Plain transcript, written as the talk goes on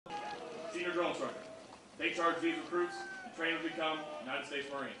senior drill instructor. Take charge of these recruits and train them to become United States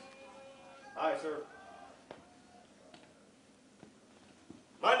Marines. Aye, sir.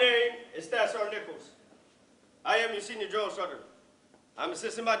 My name is Staff Sergeant Nichols. I am your senior drill instructor. I'm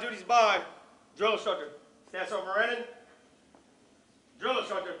assisting my duties by drill instructor Staff Sergeant Moranin, drill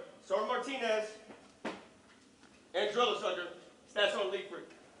instructor Sergeant Martinez, and drill instructor Staff Sergeant Leakford.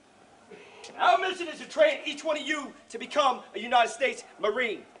 Our mission is to train each one of you to become a United States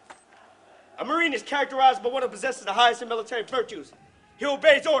Marine. A Marine is characterized by one who possesses the highest in military virtues. He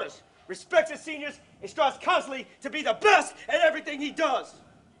obeys orders, respects his seniors, and strives constantly to be the best at everything he does.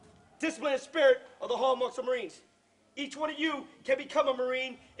 Discipline and spirit are the hallmarks of Marines. Each one of you can become a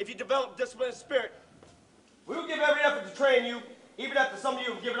Marine if you develop discipline and spirit. We will give every effort to train you, even after some of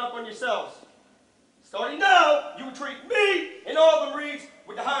you have given up on yourselves. Starting now, you will treat me and all the Marines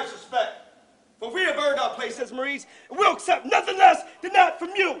with the highest respect. For we have earned our place as Marines, and we'll accept nothing less than that from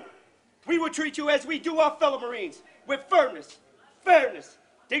you. We will treat you as we do our fellow Marines, with firmness, fairness,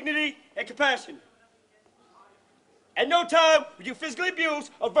 dignity, and compassion. At no time will you physically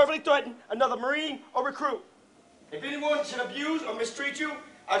abuse or verbally threaten another Marine or recruit. If anyone should abuse or mistreat you,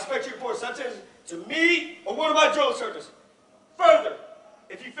 I expect you to report such as to me or one of my drill instructors. Further,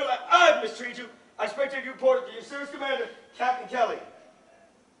 if you feel like I've mistreated you, I expect you to report it to your service commander, Captain Kelly.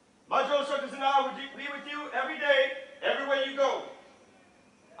 My drill instructors and I will be with you every day, everywhere you go.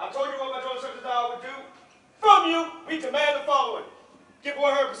 I told you what my drill instructors and I would do. From you, we demand the following. Give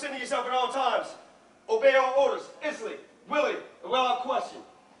 100% of yourself at all times. Obey all orders, instantly, willing, and without question.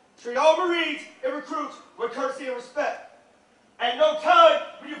 Treat all Marines and recruits with courtesy and respect. At no time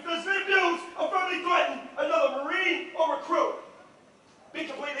will you physically abuse or verbally threaten another Marine or recruit. Be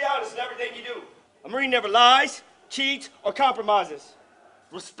completely honest in everything you do. A Marine never lies, cheats, or compromises.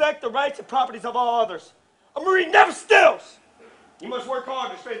 Respect the rights and properties of all others. A Marine never steals. You must work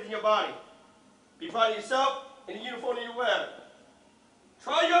hard to strengthen your body. Be proud of yourself and the uniform that you wear.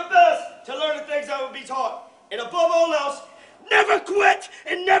 Try your best to learn the things that will be taught. And above all else, never quit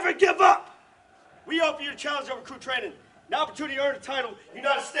and never give up. We offer you the challenge of recruit training, an opportunity to earn the title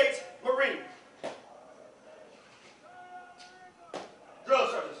United States Marine. Drill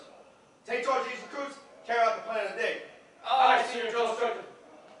instructors, take charge of these recruits, carry out the plan of the day. Aye, senior drill instructor.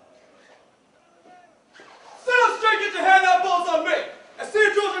 Sit up straight, get your hand out, balls on me. As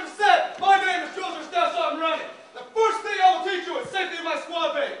senior drill instructor said, my name is drill instructor Staff Sergeant Moranin. The first thing I will teach you is safety in my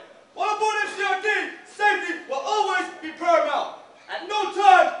squad bay. While aboard MCRD, safety will always be paramount. At no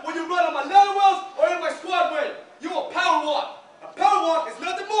time will you run on my ladder wells or in my squad way. You will power walk. A power walk is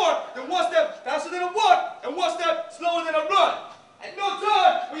nothing more than one step faster than a walk and one step slower than a run. At no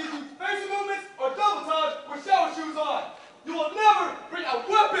time will you do facing movements or double time with shower shoes on. You will never bring a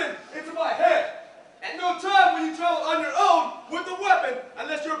weapon into my head. At no time will you travel on your own with a weapon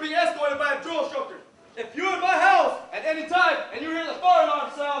unless you're being escorted by a drill instructor. If you're in my house at any time and you hear the fire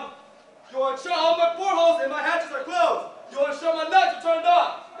alarm sound, you will ensure all my portholes and my hatches are closed. You will ensure my lights are turned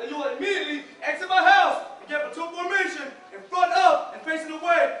on. Then you will immediately exit my house and get platoon formation in front of and facing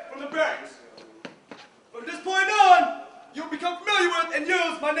away from the barracks. From this point on, you'll become familiar with and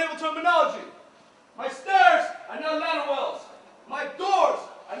use my naval terminology. My stairs are now ladder wells. My doors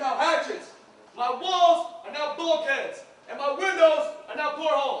are now hatches. My walls are now bulkheads. And my windows are now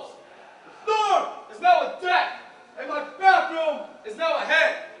portholes. The floor is now a deck. And my bathroom is now a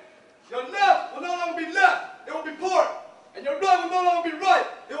head. Your left will no longer be left. It will be port. And your right will no longer be right.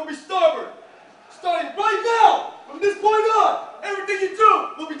 It will be starboard. Starting right now, from this point on, everything you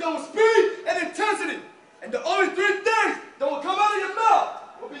do